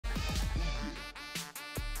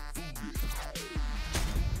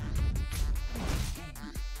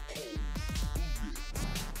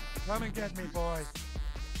Come and get me, boys.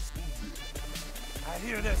 I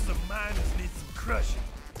hear that some miners need some crushing.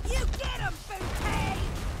 You get him, Bootay!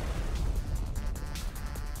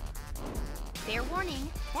 Fair warning,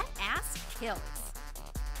 that ass kills.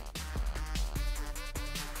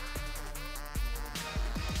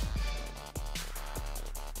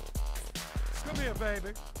 Come here,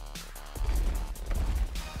 baby.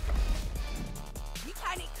 You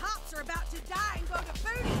tiny cops are about to die and go to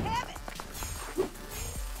booty heaven!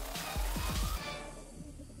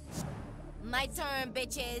 My turn,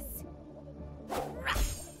 bitches.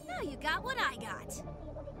 Now you got what I got.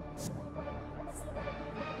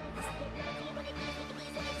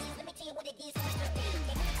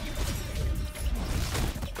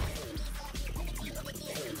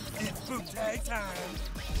 It's Bootay time.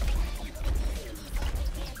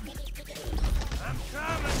 I'm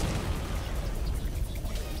coming.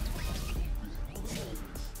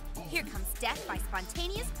 Here comes death by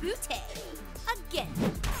Spontaneous Bootay. Again.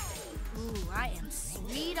 Ooh, I am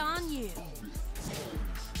sweet on you.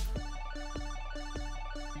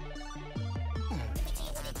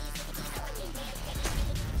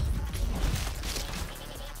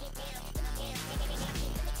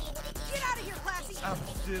 Get out of here, Classy! I'll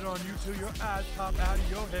sit on you till your eyes pop out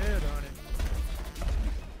of your head, honey.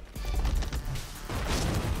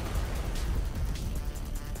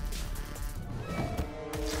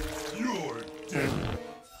 You're dead.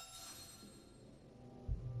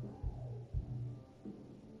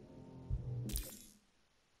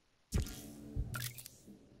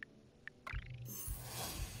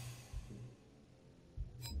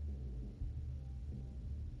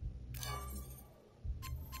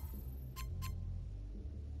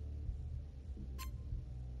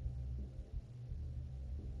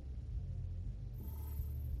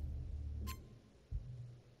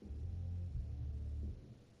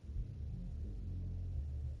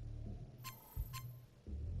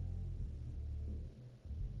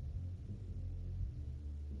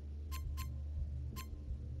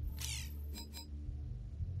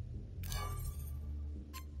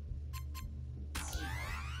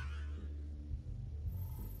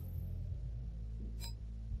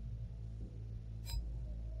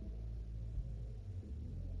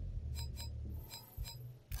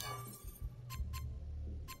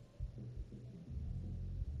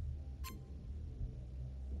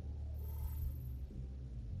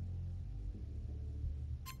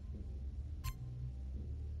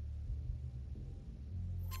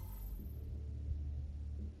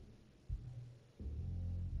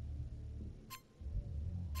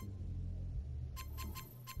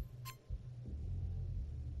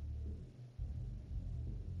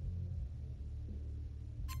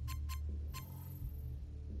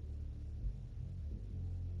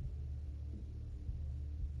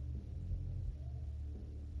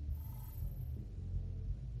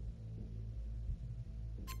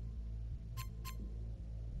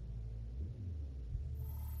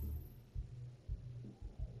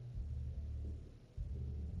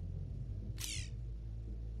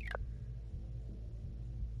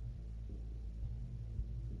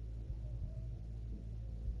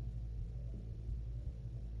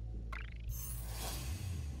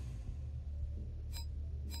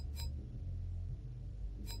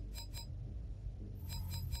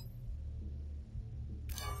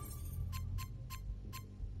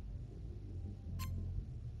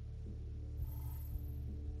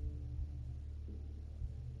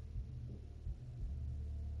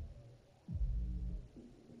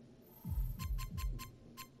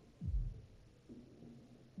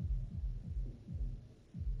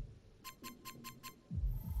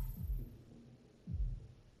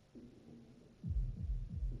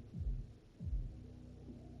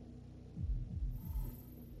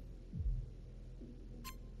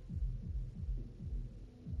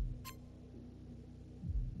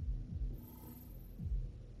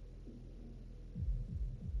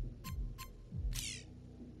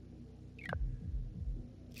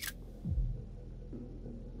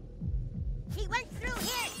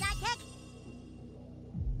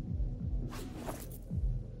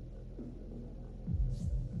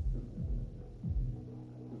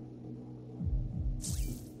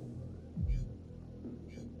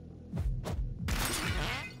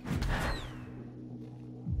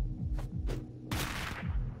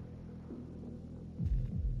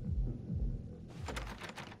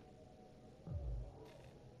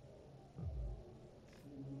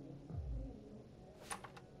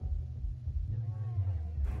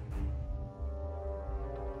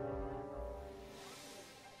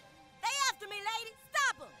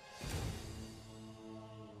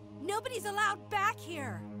 Nobody's allowed back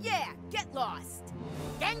here. Yeah, get lost.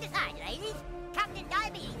 Stand aside, ladies. Captain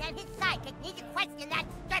Diabetes and his sidekick need to question that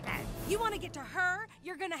stripper. You want to get to her,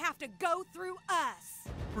 you're gonna have to go through us.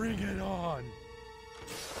 Bring it on.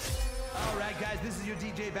 All right, guys, this is your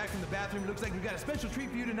DJ back from the bathroom. Looks like we've got a special treat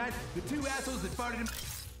for you tonight. The two assholes that farted in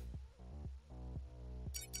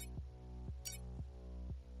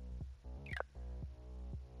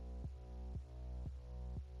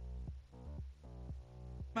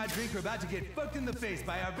my drink are about to get fucked in the face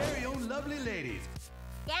by our very own lovely ladies.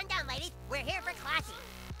 Stand down, ladies. We're here for classy.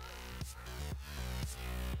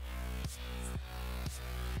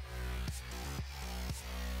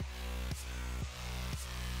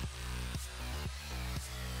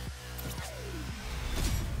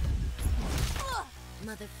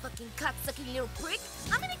 Motherfucking cocksucking little prick.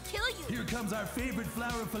 I'm gonna kill you. Here comes our favorite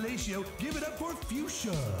flower of fellatio. Give it up for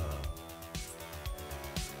Fuchsia.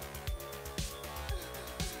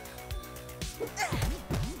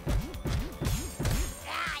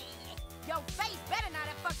 Your face better not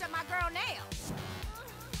have fucked up my girl nails.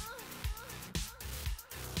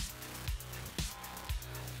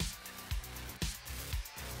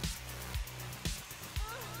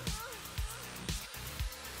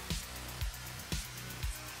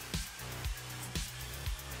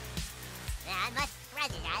 I must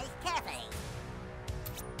strategize carefully.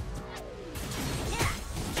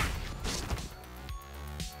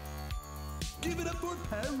 Give it up for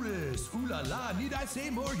Paris. Ooh la la, need I say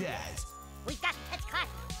more, guys? We've got to catch classy.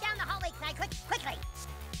 Down the hallway, quickly.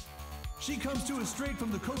 She comes to us straight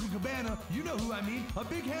from the Coca Cabana. You know who I mean. A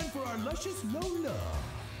big hand for our luscious Lola.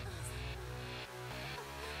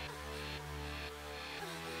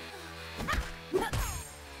 Whoa,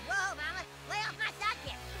 mama. Lay off my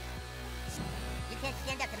sidekick. You can't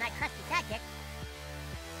stand up to my crusty sidekick.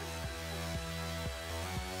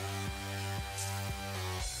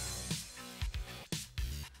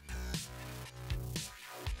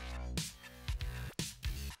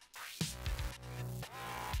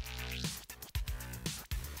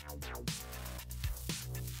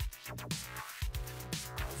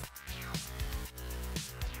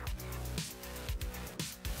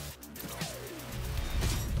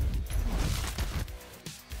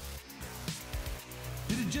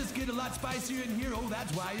 Did it just get a lot spicier in here? Oh,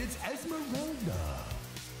 that's why it's Esmeralda.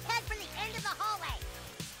 Head for the end of the hallway.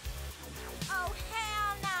 Oh,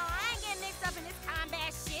 hell no. I ain't getting mixed up in this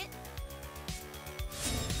combat shit.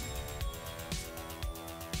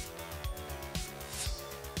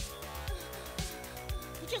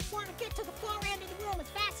 You just want to get to the far end of the room as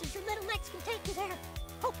fast as your little legs can take you there.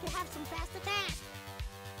 Hope you have some fast attack.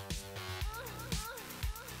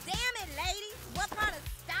 Damn it, ladies. What part of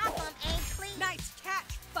stop 'em ain't clean? Nice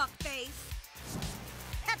catch, fuckface.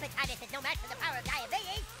 Hepatitis is no match for the power of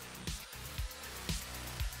diabetes.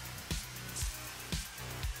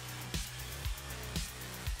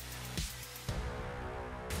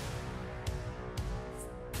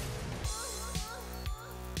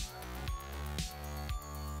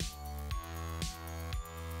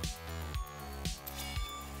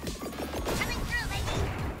 Coming through, ladies.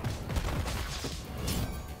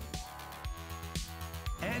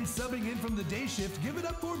 And subbing in from the day shift, give it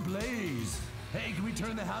up for Blaze. Hey, can we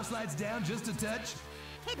turn the house lights down just a touch?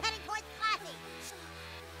 Keep heading towards classy.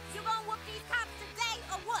 You gonna whoop these cops today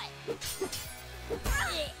or what?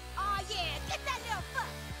 Oh yeah, get that little fuck.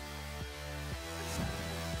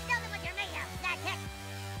 Show them what you're made of, sidekick.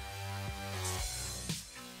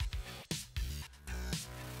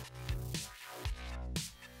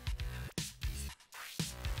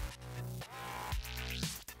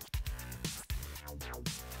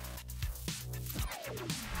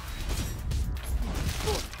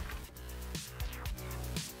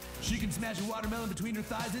 She can smash a watermelon between her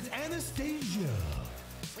thighs. It's Anastasia.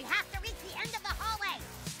 We have to reach the end of the hallway.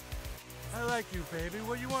 I like you, baby.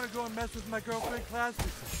 Well, you want to go and mess with my girlfriend, Classy?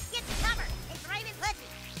 Get to cover. It's Raven Pussy.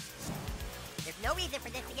 There's no reason for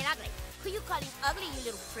this to get ugly. Who you calling ugly, you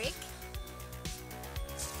little prick?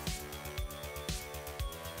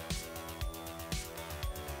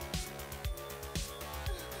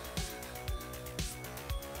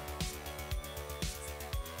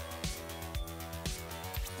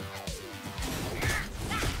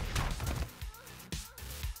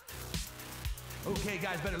 Okay,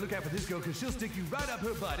 guys, better look out for this girl, because she'll stick you right up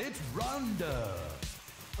her butt. It's Rhonda.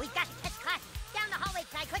 We've got to catch classy. Down the hallway,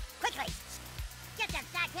 quickly. Get them,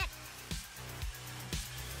 sidekick.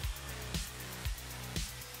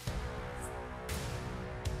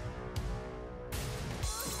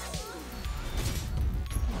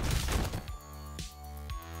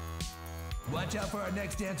 Watch out for our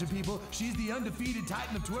next dancer, people. She's the undefeated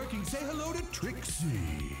titan of twerking. Say hello to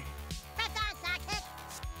Trixie.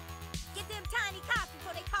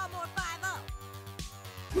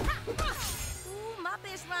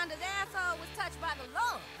 thought Miss Rhonda's asshole was touched by the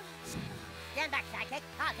Lord. Stand back, sidekick.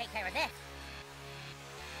 I'll take care of this.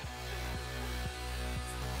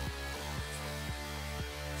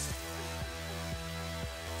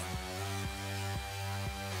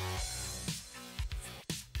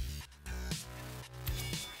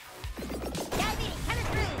 Diabetes coming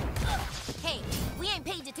through. Hey, we ain't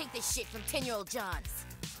paid to take this shit from 10-year-old Johns.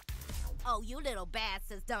 Oh, you little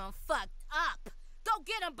bastards done fucked up. Go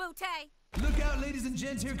get him, Bootay. Look out, ladies and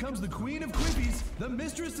gents, here comes the queen of quippies, the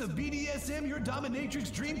mistress of BDSM, your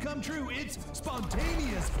dominatrix dream come true. It's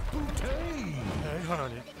Spontaneous Bootay. Hey,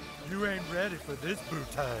 honey, you ain't ready for this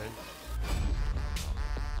Bootay.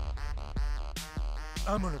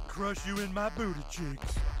 I'm gonna crush you in my booty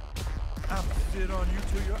cheeks. I'm gonna sit on you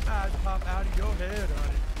till your eyes pop out of your head,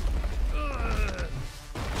 honey. Ugh.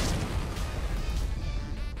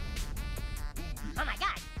 Oh my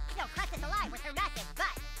god, she'll crush us alive with her massive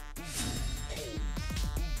butt.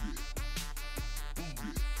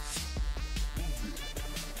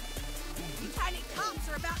 You tiny cops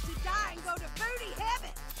are about to die and go to booty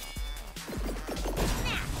heaven.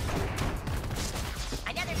 Snap!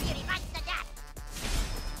 Another beauty bites the dust.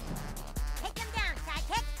 Take them down,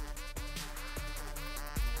 sidekick.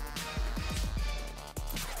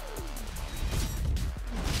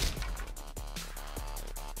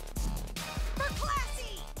 For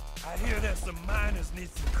classy! I hear that some miners need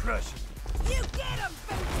some crushing. You get him,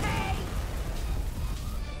 Bootay!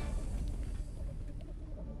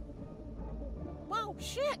 Whoa,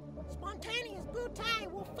 shit! Spontaneous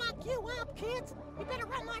Bootay will fuck you up, kids! You better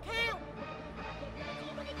run like hell!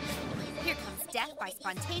 Here comes death by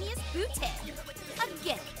Spontaneous Bootay.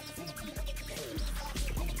 Again.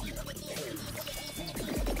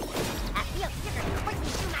 I feel sugar coursing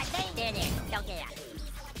through my veins. There. Don't get up.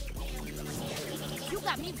 You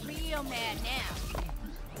got me real mad now.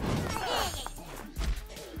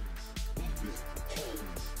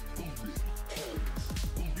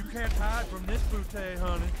 You can't hide from this Bootay,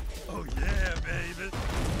 honey. Oh yeah, baby.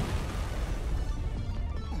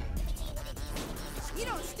 You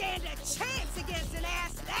don't stand a chance against an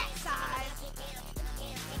ass that size.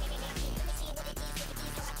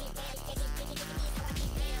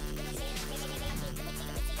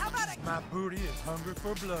 How about a... My booty is hungry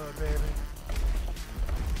for blood, baby.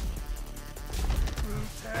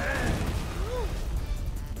 Bootay!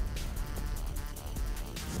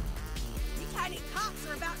 You tiny cops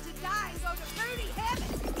are about to die and go to booty heaven.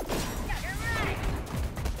 Sugar, run!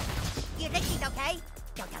 You think she's okay?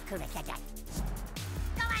 Don't tell Kuna said that.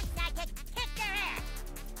 Go on, sidekick. Kick their ass.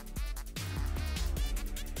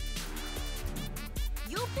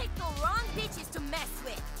 You picked the wrong bitches to mess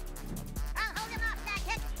with. I'll hold him off,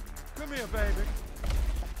 sidekick. Come here, baby.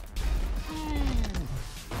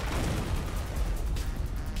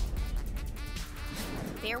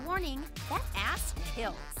 Fair warning, that ass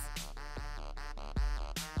kills.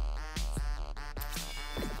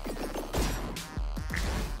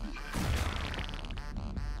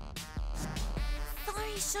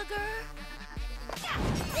 Sorry, sugar.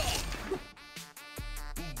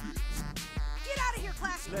 Get out of here,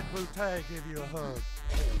 classy. Let Bootay give you a hug.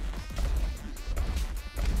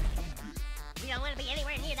 We don't want to be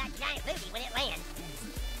anywhere near that giant booty when it lands.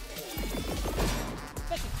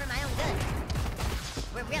 This is for my own good.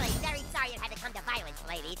 We're really very sorry it had to come to violence,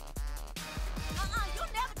 ladies.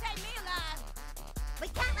 You'll never take me alive. We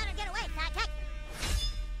can't let her get away, sidekick.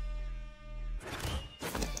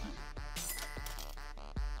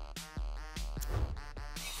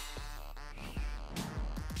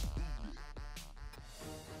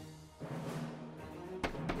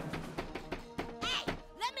 Hey,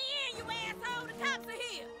 let me in, you asshole. The cops are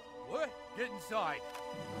here. What? Get inside.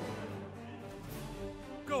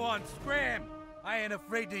 Go on, scram! I ain't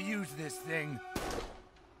afraid to use this thing.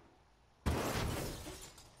 Come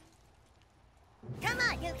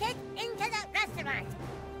on, you kids, into the restaurant.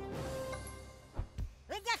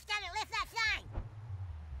 We just gotta lift that sign.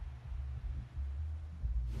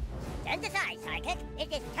 Stand aside, sidekick.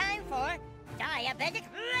 It is time for diabetic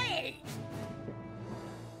rage.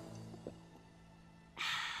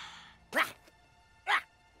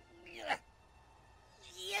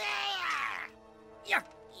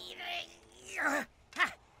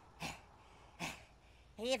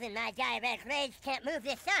 Even my diabetic rage can't move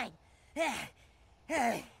this sign.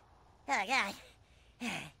 Oh, God.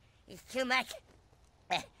 It's too much.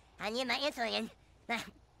 I need my insulin.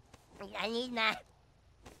 I need my...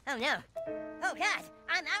 Oh, no. Oh, God.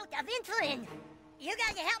 I'm out of insulin. You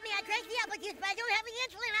guys help me. I drank the apple juice, but I don't have any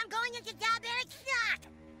insulin. I'm going into diabetic shock.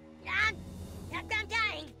 I'm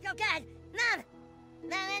dying. Oh, God. Mom.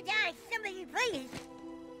 Mom, I'm dying. Somebody, please.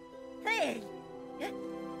 Please. This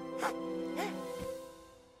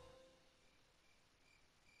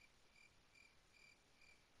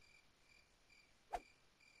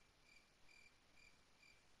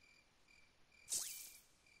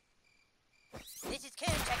is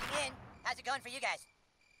Coon checking in. How's it going for you guys?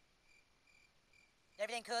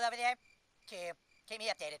 Everything cool over there? Cool. Keep me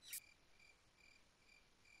updated.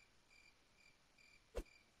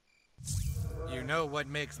 You know what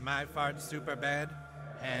makes my fart super bad?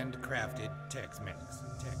 Handcrafted Tex-Mex.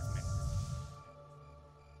 Tex-Mex.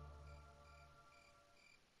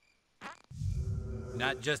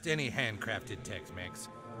 Not just any handcrafted Tex-Mex.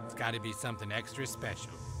 It's gotta be something extra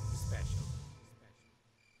special.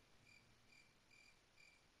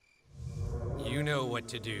 You know what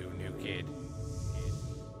to do, new kid.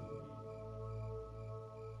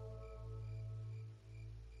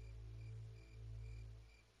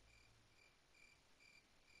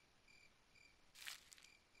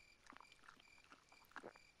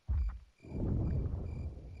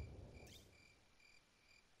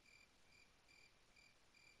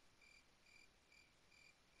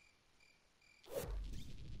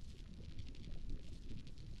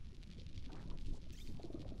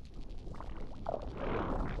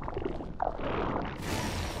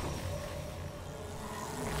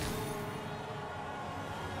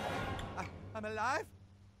 I'm alive?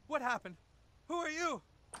 What happened? Who are you?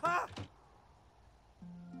 Ah!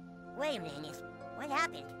 Wait a minute. What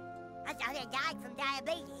happened? I thought I died from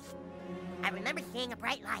diabetes. I remember seeing a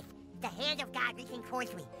bright light, the hand of God reaching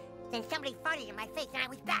towards me. Then somebody farted in my face and I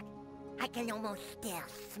was back. I can almost still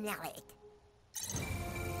smell it.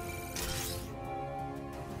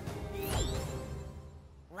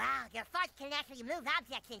 Wow, your farts can actually move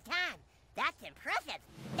objects in time. That's impressive.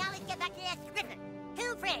 Now let's get back to that scrivener.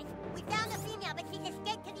 Two friends. We found a female, but she's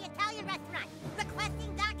escaped to the Italian restaurant,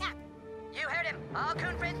 requesting backup. You heard him. All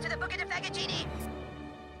coon friends to the Buca de Fagaggini.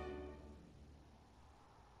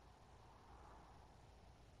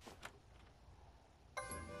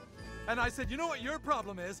 And I said, you know what your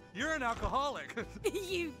problem is? You're an alcoholic.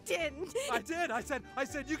 You didn't. I did. I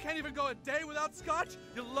said, you can't even go a day without scotch,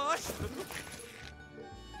 you lush.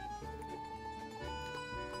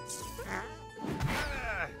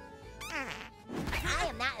 I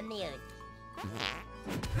am not amused.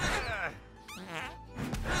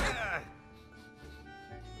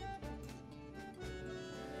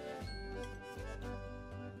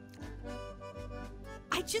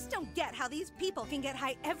 I just don't get how these people can get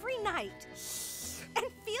high every night and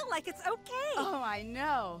feel like it's okay. Oh, I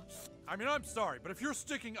know. I mean, I'm sorry, but if you're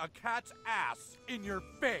sticking a cat's ass in your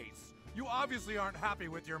face, you obviously aren't happy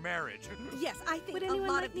with your marriage. Yes, I think Would a anyone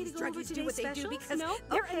lot like of me to these go over druggies do what they today's do specials? because No?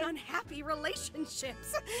 they're Okay. in unhappy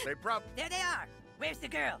relationships. There they are. Where's the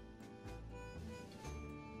girl?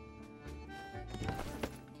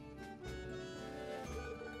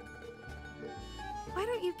 Why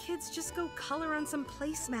don't you kids just go color on some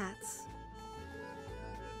placemats?